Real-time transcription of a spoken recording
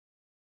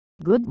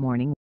Good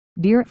morning,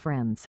 dear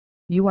friends.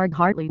 You are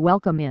heartily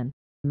welcome in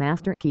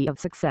Master Key of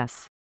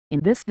Success.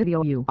 In this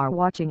video you are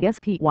watching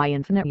SPY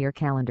Infinite Year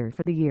Calendar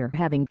for the year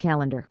having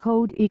calendar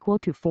code equal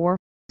to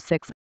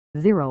 460,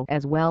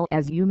 as well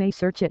as you may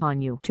search it on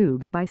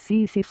YouTube by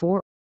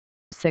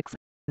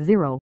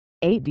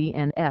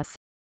CC460ADNS.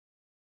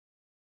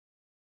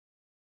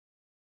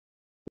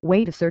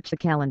 Way to search the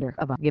calendar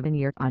of a given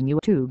year on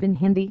YouTube in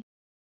Hindi.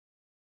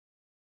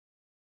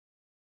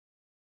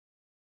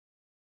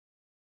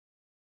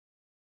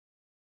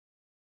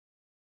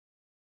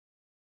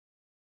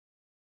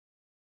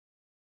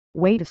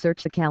 Way to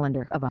search the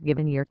calendar of a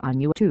given year on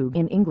YouTube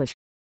in English.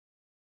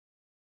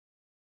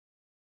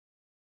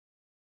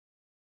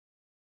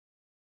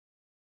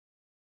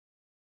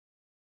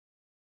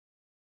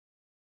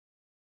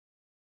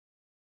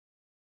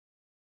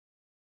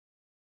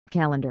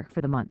 Calendar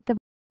for the month of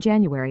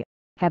January,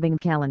 having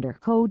calendar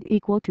code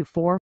equal to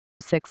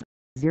 460.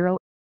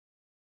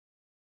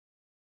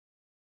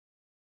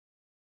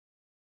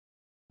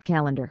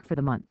 Calendar for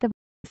the month of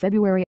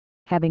February,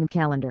 having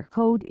calendar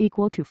code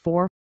equal to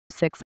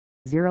 460.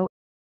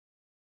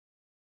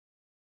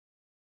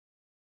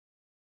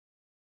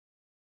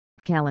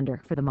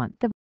 Calendar for the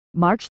month of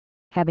March,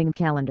 having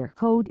calendar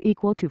code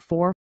equal to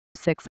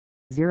 460.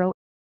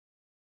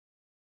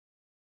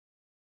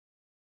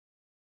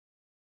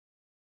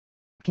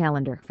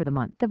 Calendar for the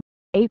month of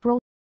April,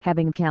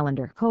 having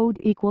calendar code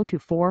equal to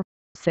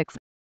 460.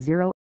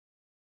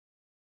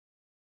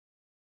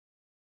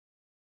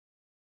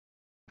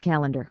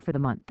 Calendar for the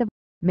month of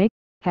May,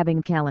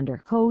 having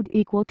calendar code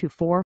equal to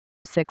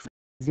 460.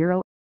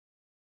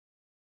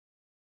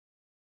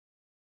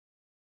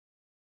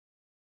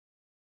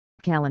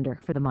 Calendar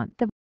for the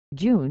month of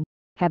June,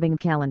 having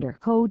calendar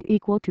code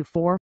equal to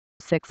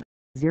 460.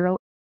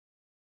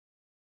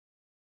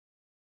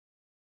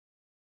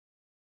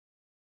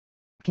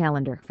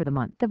 Calendar for the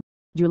month of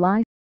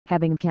July,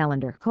 having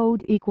calendar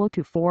code equal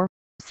to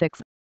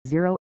 460.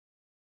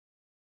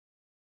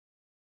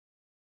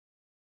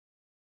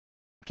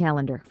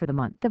 Calendar for the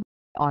month of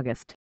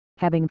August,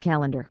 having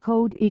calendar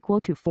code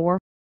equal to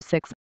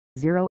 460.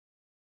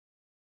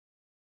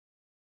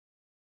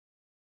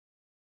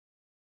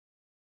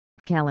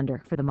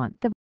 Calendar for the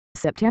month of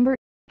September,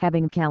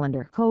 having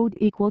calendar code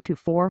equal to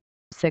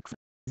 460.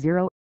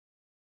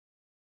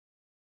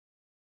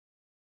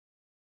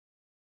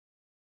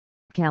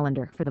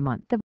 Calendar for the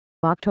month of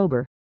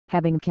October,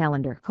 having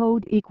calendar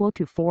code equal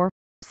to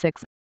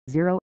 460.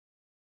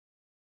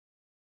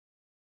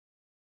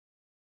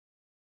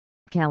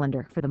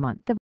 Calendar for the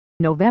month of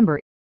November,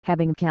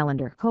 having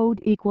calendar code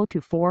equal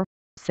to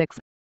 460.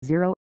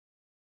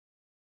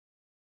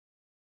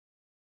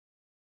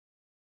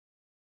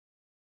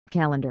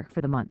 Calendar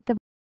for the month of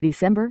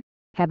December,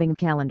 having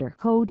calendar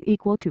code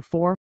equal to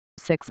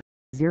 460.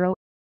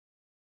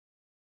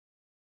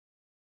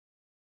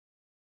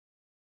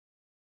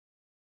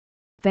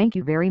 Thank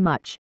you very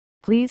much.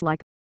 Please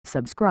like,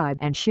 subscribe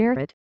and share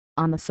it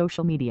on the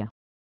social media.